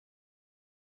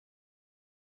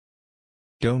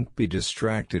Don't be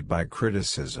distracted by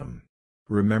criticism.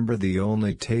 Remember, the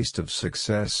only taste of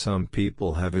success some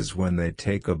people have is when they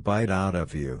take a bite out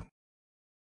of you.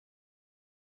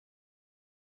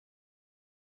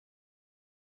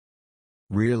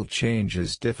 Real change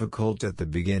is difficult at the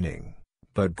beginning,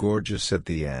 but gorgeous at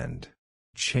the end.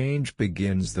 Change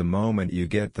begins the moment you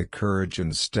get the courage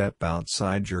and step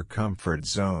outside your comfort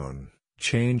zone.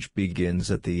 Change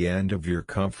begins at the end of your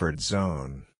comfort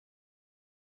zone.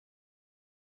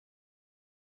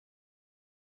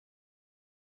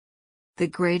 The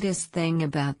greatest thing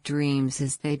about dreams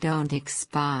is they don't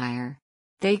expire.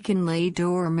 They can lay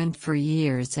dormant for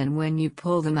years, and when you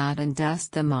pull them out and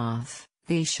dust them off,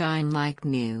 they shine like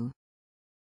new.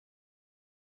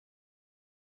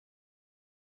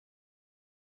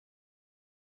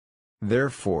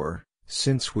 Therefore,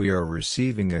 since we are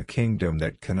receiving a kingdom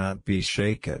that cannot be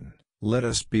shaken, let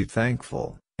us be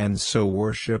thankful, and so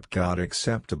worship God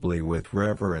acceptably with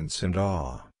reverence and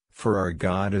awe, for our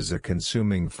God is a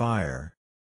consuming fire.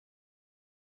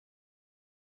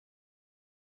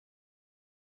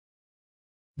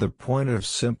 The point of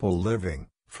simple living,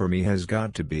 for me, has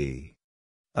got to be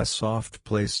a soft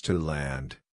place to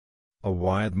land, a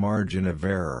wide margin of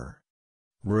error,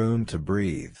 room to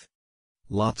breathe,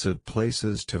 lots of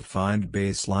places to find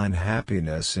baseline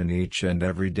happiness in each and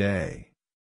every day.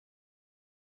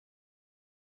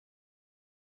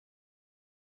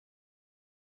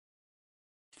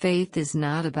 Faith is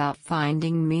not about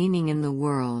finding meaning in the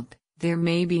world. There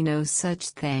may be no such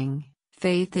thing.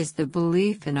 Faith is the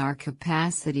belief in our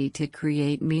capacity to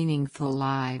create meaningful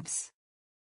lives.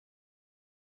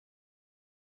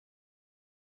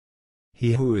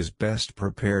 He who is best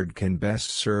prepared can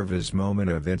best serve his moment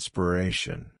of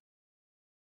inspiration.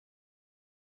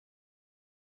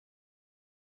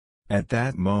 At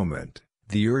that moment,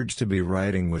 the urge to be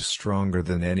writing was stronger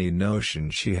than any notion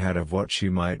she had of what she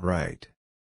might write.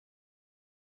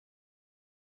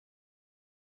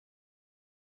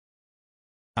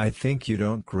 I think you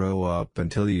don't grow up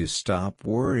until you stop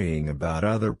worrying about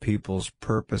other people's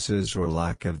purposes or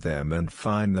lack of them and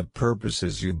find the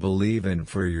purposes you believe in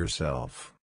for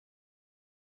yourself.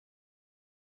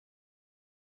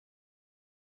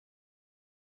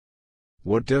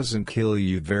 What doesn't kill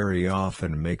you very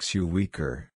often makes you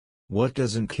weaker. What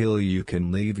doesn't kill you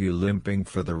can leave you limping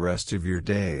for the rest of your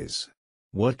days.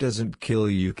 What doesn't kill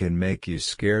you can make you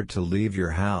scared to leave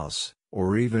your house,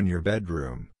 or even your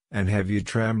bedroom, and have you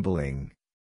trembling,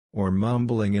 or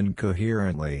mumbling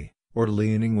incoherently, or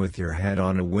leaning with your head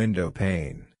on a window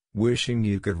pane, wishing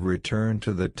you could return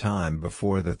to the time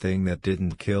before the thing that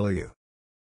didn't kill you.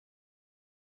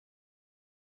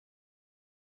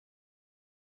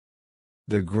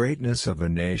 The greatness of a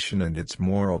nation and its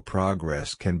moral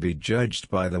progress can be judged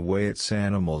by the way its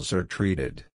animals are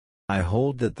treated. I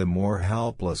hold that the more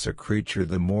helpless a creature,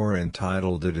 the more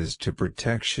entitled it is to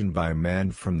protection by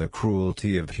man from the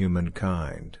cruelty of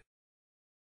humankind.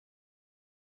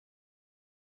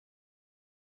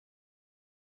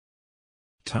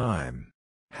 Time,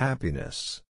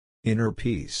 happiness, inner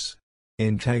peace,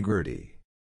 integrity,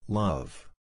 love,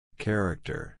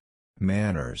 character,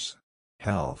 manners,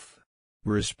 health,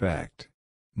 respect,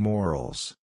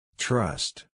 morals,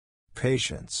 trust,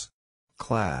 patience,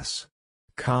 class,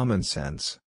 common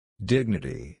sense,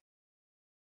 dignity.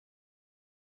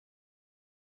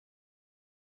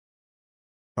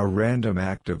 A random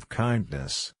act of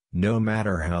kindness, no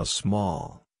matter how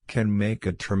small, can make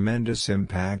a tremendous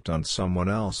impact on someone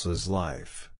else's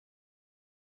life.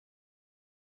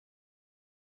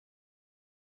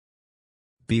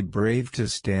 Be brave to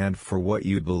stand for what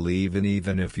you believe in,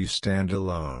 even if you stand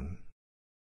alone.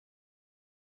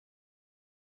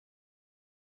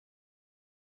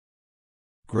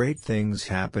 Great things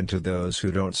happen to those who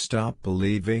don't stop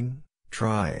believing,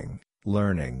 trying,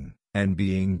 learning, and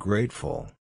being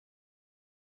grateful.